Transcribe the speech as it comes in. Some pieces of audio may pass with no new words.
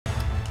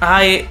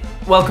Hi,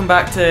 welcome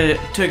back to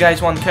Two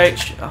Guys One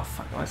Couch. Oh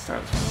fuck, let's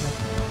start this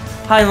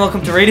one. Hi and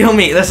welcome to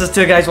Radiomeat. This is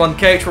Two Guys One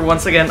Couch. We're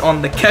once again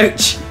on the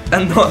couch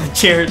and not the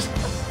chairs.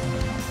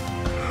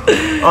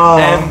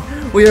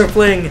 We are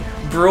playing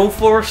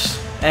Broforce.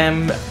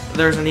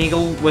 There's an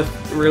eagle with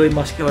really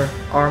muscular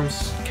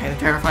arms, kind of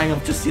terrifying.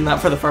 I've just seen that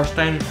for the first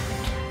time.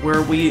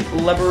 Where we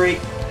liberate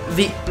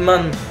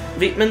Vietman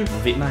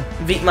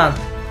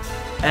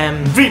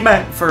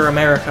for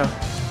America.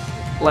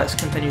 Let's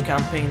continue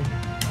campaign.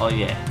 Oh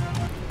yeah.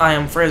 I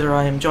am Fraser.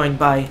 I am joined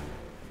by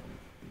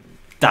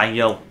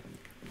Daniel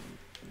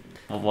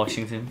of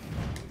Washington.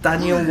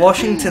 Daniel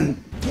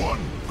Washington.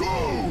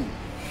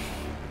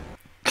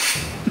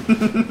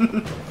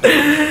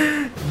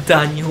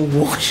 Daniel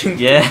Washington.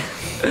 Yeah.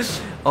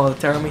 Oh, the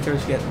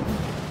thermometer's getting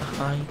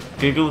high.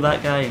 Google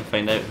that guy and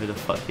find out who the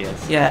fuck he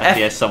is. Yeah, if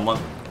he is someone.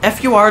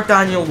 If you are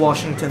Daniel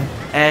Washington,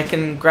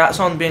 congrats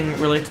on being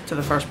related to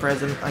the first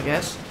president, I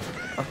guess,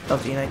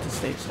 of the United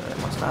States. I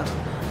must add.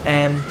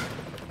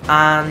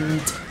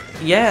 And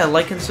yeah,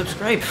 like and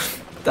subscribe,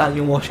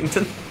 Daniel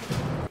Washington.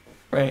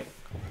 Right,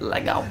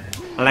 leg out.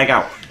 Leg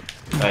out.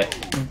 Right,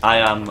 I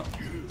am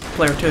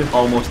Player 2.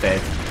 almost dead.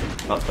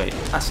 Not quite.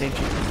 I saved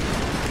you.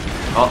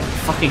 Oh,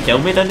 fucking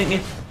killed me, didn't you?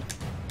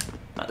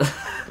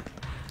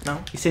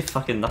 No. You say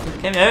fucking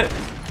nothing. Get me out.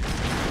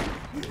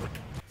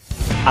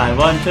 I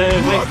want to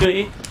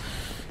victory.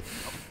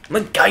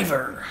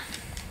 MacGyver.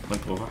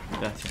 Went over.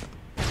 Gotcha.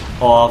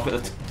 Oh, I've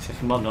got the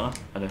second one, don't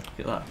I? I do.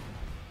 Get that.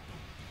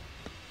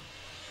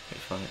 Wait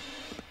for it.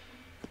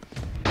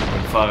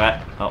 Wait for it.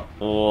 Oh.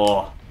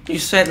 Oh. You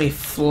sent me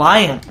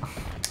flying.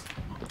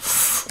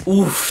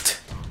 Oofed.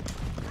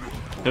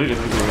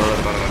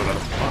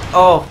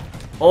 Oh.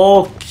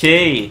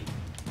 Okay.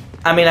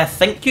 I mean, I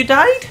think you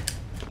died?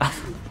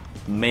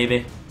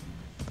 Maybe.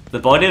 The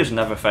body was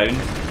never found.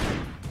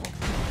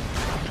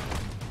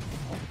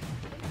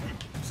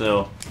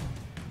 So,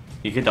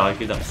 you could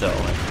argue that's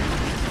settlement.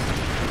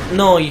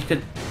 No, you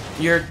could.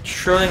 You're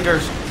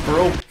Schrodinger's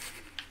bro.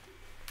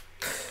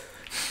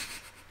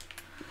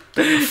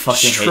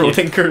 Fucking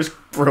Schrodinger's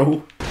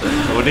bro.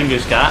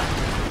 Schrodinger's cat.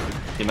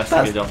 You missed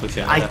a good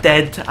opportunity. I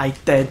did.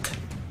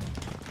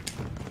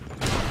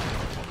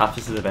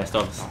 Happens to the best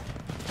of us.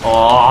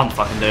 Oh, I'm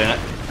fucking doing it.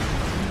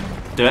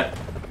 Do it.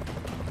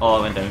 Oh,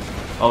 it went down.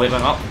 Oh, it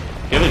went up.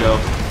 Here we go.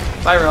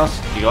 Bye, Ross.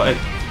 You got it.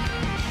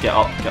 Get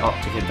up to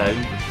get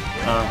down.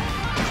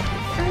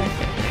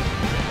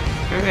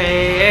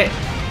 Hooray!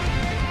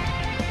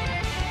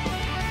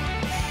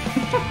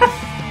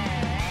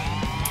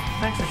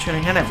 Thanks for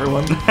tuning in,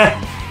 everyone.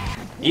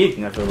 You'd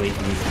never leave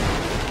me.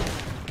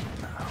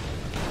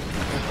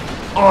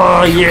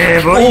 Oh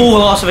yeah, boy! Oh,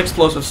 lots of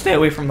explosives. Stay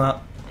away from that.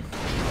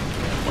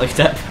 Life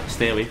tip: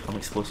 stay away from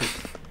explosives.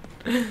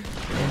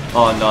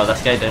 Oh no,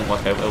 this guy didn't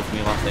work out well for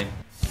me last time.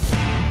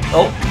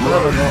 Oh,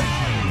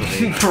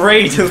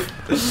 great.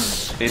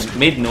 He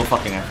made no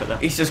fucking effort there.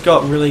 He's just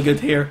got really good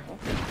hair.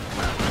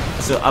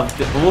 So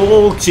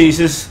oh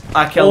Jesus!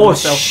 I killed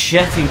myself. Oh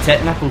shitting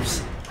tit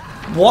nipples.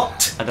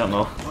 What? I don't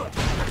know.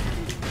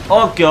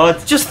 Oh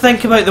god! Just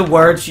think about the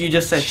words you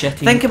just said. Shitting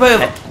think about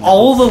tit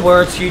all the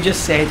words you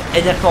just said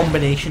in a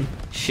combination.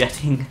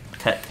 Shitting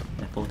tit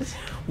nipples.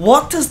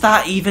 What does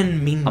that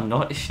even mean? I'm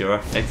not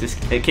sure.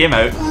 It came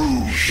out.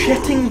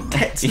 Shitting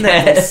tits nipples.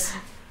 Yes.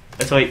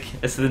 It's like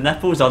it's the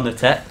nipples on the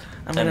tit,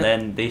 and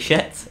then they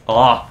shit.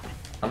 Oh,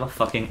 I'm a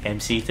fucking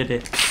MC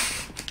today.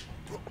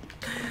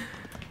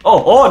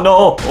 Oh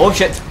no! Oh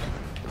shit!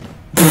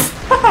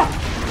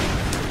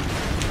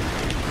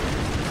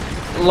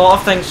 A lot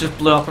of things just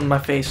blew up in my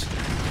face,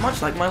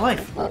 much like my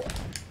life.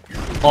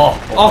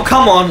 Oh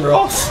come on,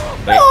 Ross!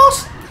 Wait.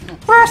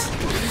 Ross!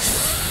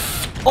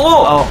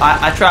 Oh,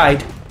 I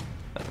tried.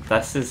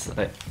 This is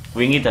like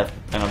we need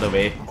another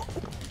way.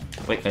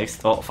 Wait, nice.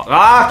 Oh fuck!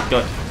 Ah,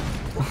 god!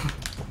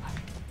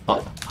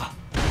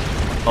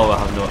 Oh, I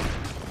have no.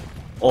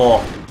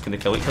 Oh, can they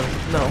kill each other?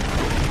 No.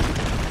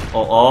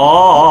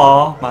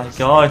 Oh my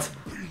god!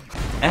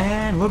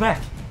 And we're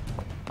back.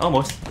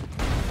 Almost.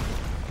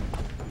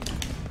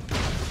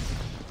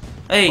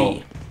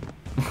 Hey.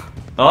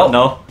 Oh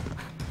no!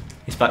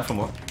 He's back for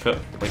more.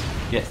 Wait,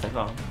 yes, they're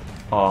gone.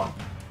 Oh.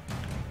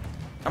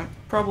 I'm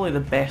probably the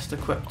best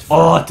equipped for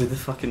Oh, do the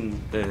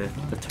fucking the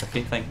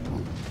turkey thing.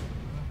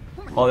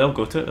 Oh, they'll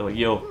go to it. They're like,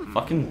 yo,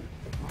 fucking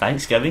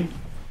Thanksgiving.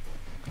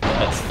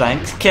 It's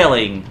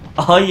Thanksgiving.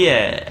 Oh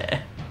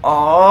yeah.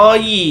 Oh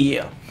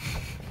yeah.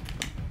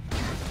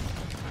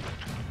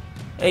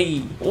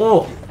 Hey.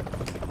 Oh.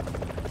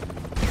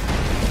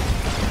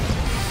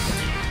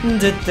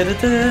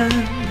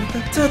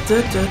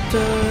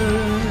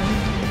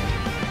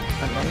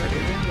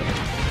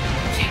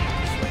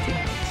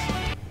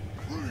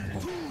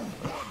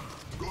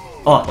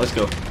 Oh, let's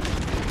go.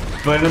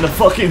 Burn in the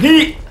fucking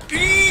heat!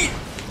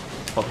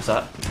 What was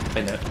that?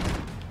 Find out.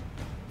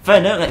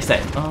 Find out next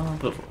time. Oh,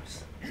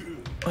 Broforce.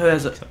 Who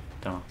is it?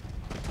 Don't know.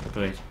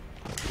 Great.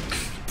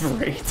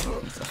 Great.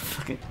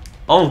 Fucking.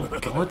 Oh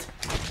god.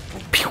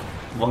 Pew!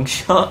 One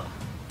shot.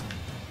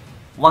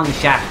 One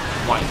shot.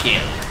 One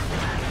kill.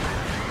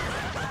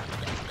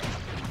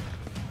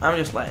 I'm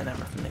just letting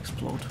everything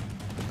explode.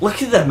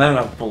 Look at the amount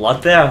of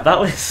blood there. That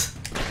was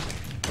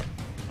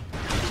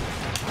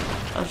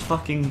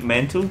fucking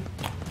mental.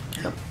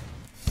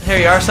 Here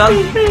you are, son.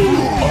 Here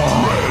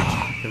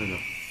we go.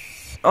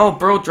 Oh,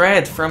 Bro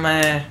Dread from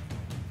I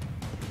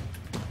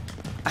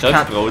Judge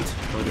can't. Broad.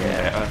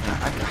 Yeah,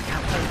 I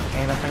can't think of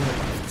anything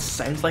that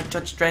sounds like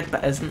Judge Dredd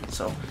but isn't.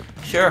 So,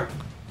 sure.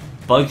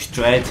 Bugs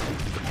Dread.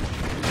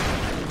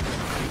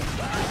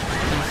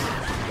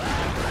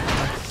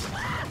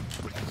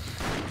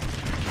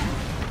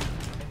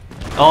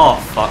 Oh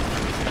fuck!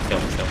 I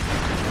killed myself.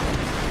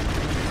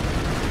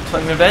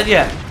 Putting me to bed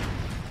yet?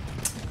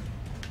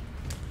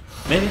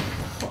 Maybe.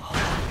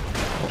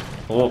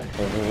 Oh.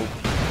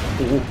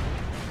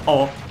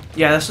 Oh.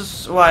 Yeah, this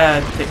is why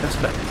I take this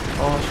bit.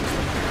 Oh,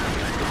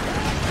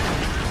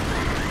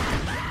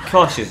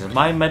 Cautious is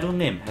my middle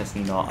name. It's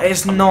not.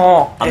 it's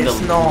not. I'm It's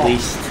the not.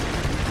 least.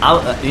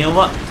 You know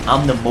what?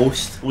 I'm the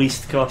most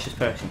least cautious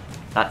person.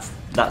 That's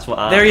what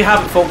I. There you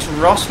have it, folks.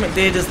 Ross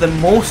McDade is the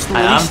most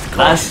least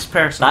cautious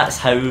person. That's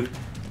how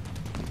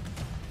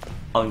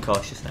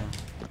uncautious I am.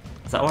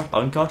 Is that a word?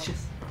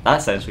 Uncautious?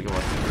 That sounds like a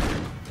word.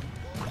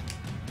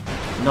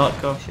 Not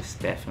cautious,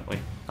 definitely.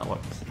 That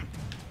works.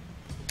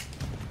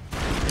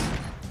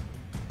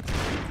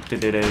 Do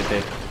you think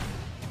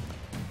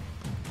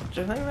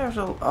there's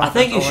a? I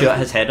think you shot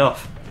his head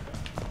off.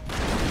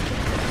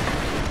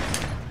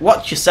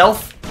 Watch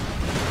yourself.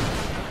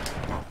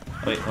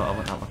 Wait, I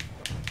want that one.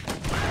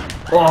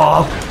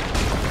 Oh!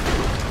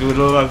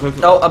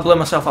 Oh, I blew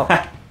myself up.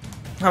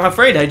 I'm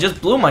afraid I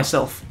just blew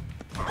myself.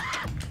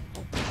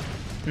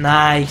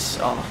 Nice.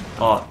 Oh.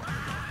 Oh.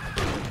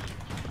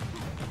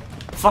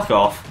 Fuck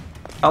off.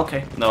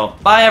 Okay. No.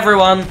 Bye,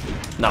 everyone.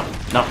 No.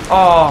 No.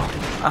 Oh,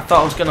 I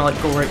thought I was gonna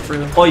like go right through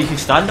them. Oh, you can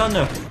stand on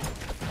there.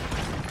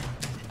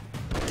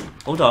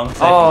 Hold on a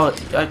second. Oh,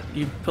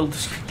 you pulled the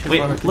screen too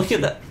far. Wait, look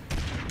at that.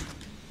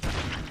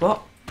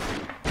 What?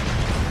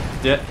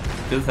 Do it.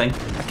 Do the thing.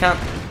 I can't.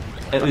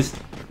 It was.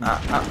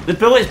 The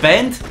bullets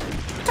bend.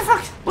 What the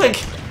fuck? Look.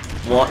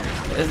 What?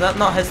 Is that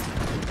not his?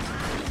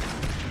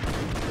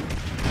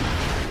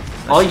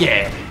 Oh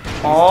yeah.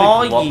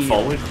 Oh Walk yeah.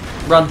 forward.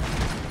 Run.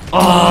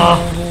 Oh.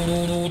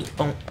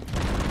 Oh.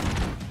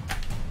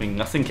 I mean,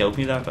 nothing killed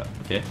me there, but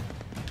okay.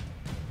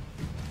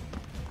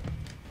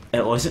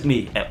 It wasn't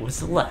me. It was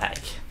the lag.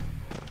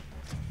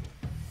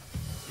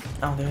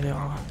 Oh, there they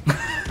are.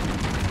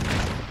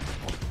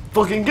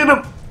 Fucking get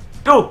him.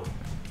 Go.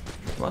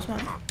 What's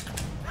that?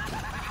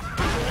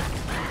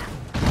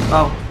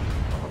 Oh.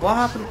 What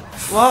happened?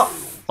 What?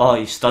 Oh,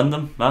 you stunned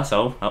them. That's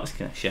all. That was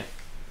kind of shit.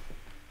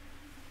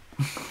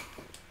 I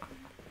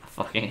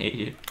fucking hate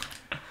you.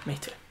 Me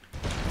too.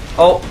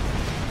 Oh.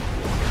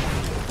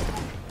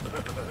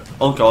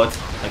 Oh god.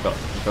 I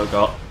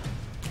got.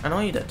 I know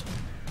you did.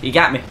 You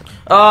got me.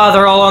 Oh,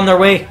 they're all on their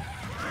way.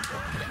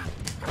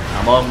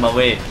 I'm on my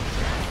way.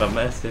 From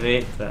this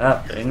way to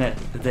up in it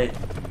today.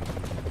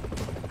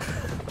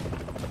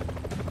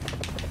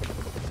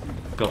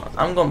 Go.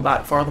 I'm going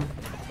back for them.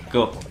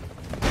 Go.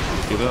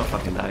 You're gonna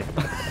fucking die.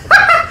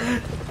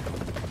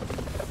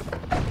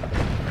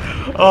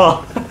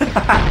 Oh.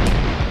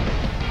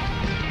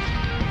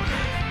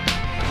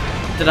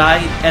 Did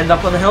I end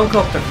up on the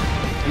helicopter?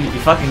 You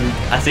fucking.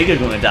 I think you're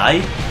gonna die.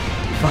 You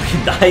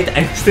fucking died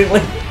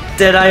instantly.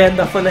 Did I end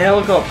up on the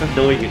helicopter?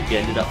 No, you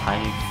ended up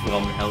hanging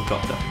from the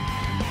helicopter.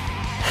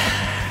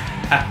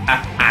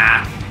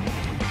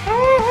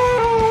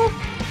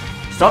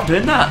 Stop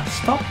doing that.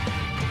 Stop.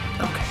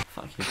 Okay.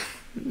 Fuck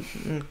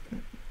you.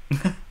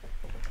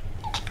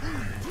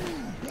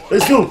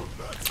 Let's go.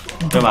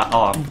 Come on.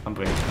 Oh, I'm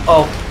brave.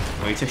 Oh.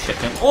 Wait to shit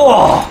him.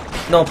 Oh!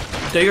 No.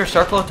 Do your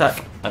circle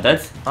attack. I did.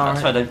 Alright.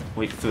 That's why I did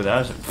wait through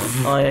there.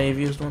 Oh yeah, you've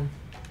used one.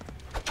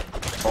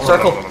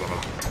 Circle.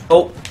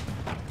 Oh.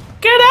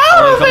 Get out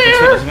Oh, of here!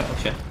 Oh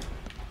shit.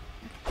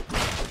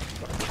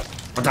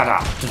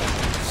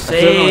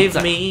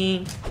 Save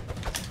me.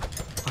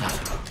 Can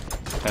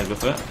I go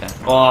through it? Okay.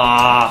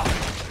 Oh!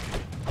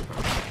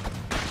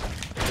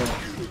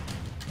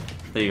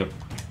 There you go.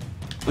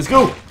 Let's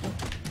go!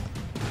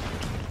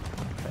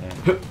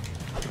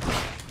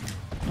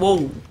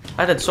 Whoa.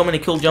 I did so many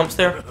cool jumps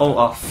there.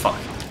 Oh fuck.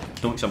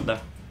 Don't jump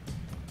there.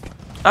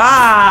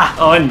 Ah!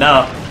 Oh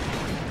no.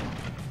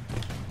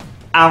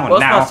 Oh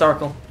What's no. my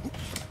circle?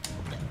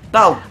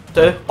 That'll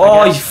do. Oh,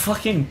 I you guess.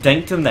 fucking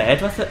dinked him in the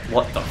head with it?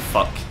 What the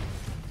fuck?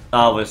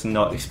 I was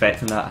not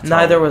expecting that at all.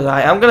 Neither was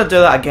I. I'm gonna do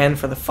that again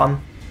for the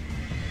fun.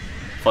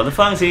 For the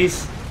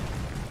funsies.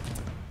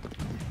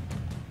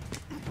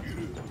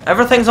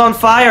 Everything's on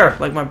fire,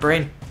 like my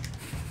brain.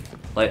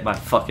 Like my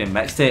fucking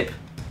mixtape.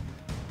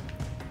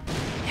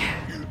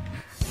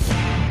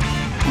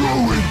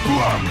 Glowing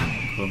black.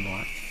 Glowing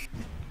black.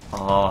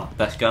 Oh,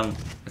 this gun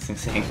is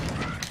insane.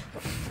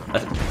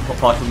 That's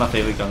possibly my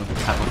favourite gun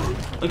ever.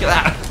 Look at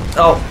that!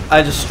 Oh,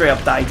 I just straight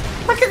up died.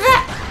 Look at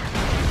that!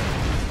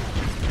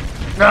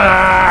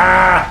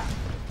 Ah!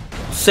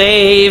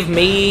 Save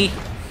me.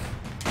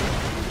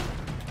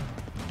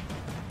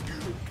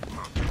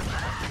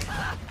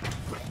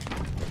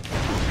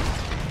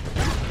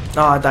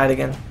 Oh, I died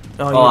again.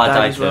 Oh, you I died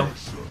died as well. too.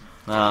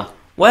 Ah,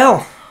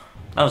 Well,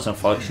 that was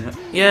unfortunate.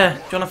 yeah. Do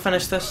you want to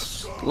finish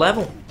this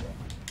level?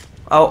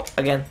 Oh,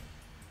 again.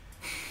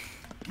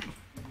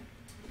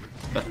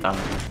 God damn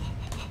it.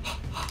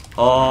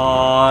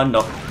 Oh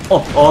no.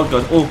 Oh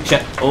god. Oh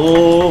shit.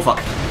 Oh fuck.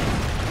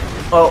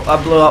 Oh,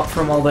 I blew up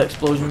from all the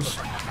explosions.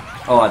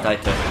 Oh, I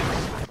died too.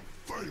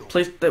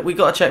 Please, we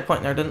got a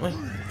checkpoint there, didn't we?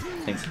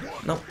 Thanks.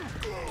 No.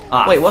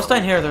 Ah, Wait, what's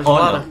down here? There's a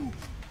ladder. no.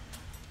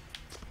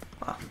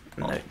 Ah,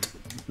 no.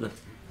 The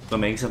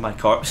remains of my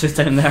corpse is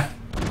down there.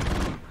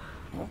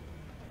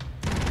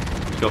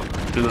 Go.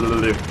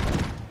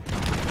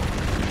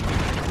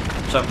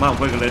 Suck my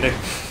wiggly dick.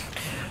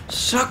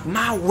 Suck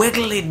my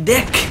wiggly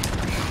dick.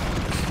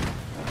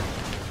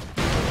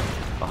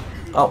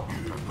 Oh,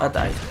 I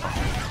died.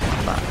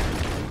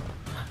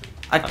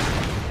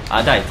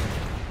 I died.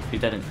 You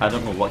didn't. I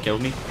don't know what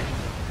killed me.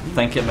 I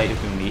think it might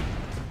have been me.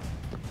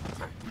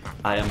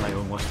 I am my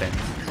own worst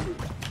enemy.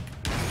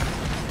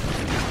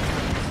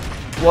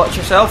 Watch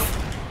yourself.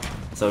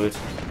 So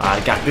I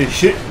got this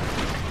shit.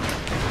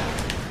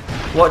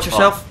 Watch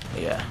yourself.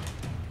 Yeah.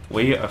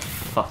 We are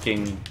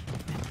fucking.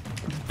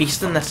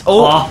 Beasting this.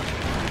 Oh.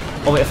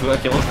 Oh wait, I forgot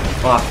to kill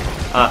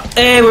him.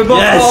 Hey, we're both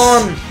Yes!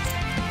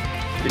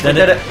 on. We did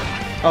Did it. it.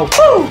 Oh.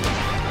 Woo! We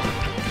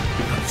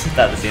did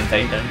that at the same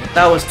time, didn't we?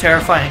 That was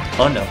terrifying.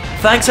 Oh no.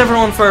 Thanks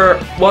everyone for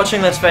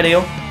watching this video.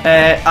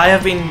 I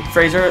have been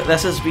Fraser.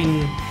 This has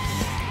been.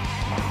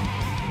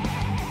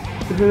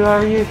 Who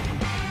are you?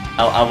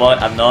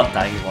 I'm not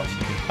dying in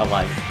Washington. I'm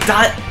lying.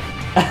 That.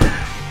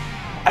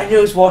 I knew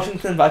it was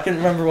Washington, but I couldn't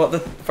remember what the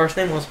first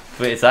name was.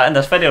 Wait, is that in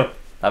this video?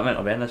 That might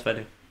not be in this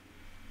video.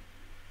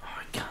 Oh,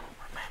 I can't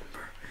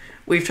remember.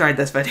 We've tried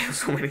this video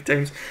so many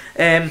times.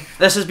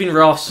 This has been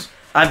Ross.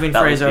 I've been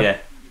Fraser. Yeah.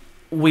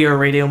 We are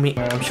Radiomeat.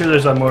 I'm sure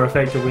there's a more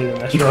effective way than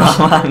this.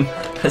 Oh man,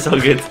 it's all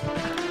good.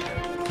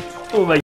 Oh my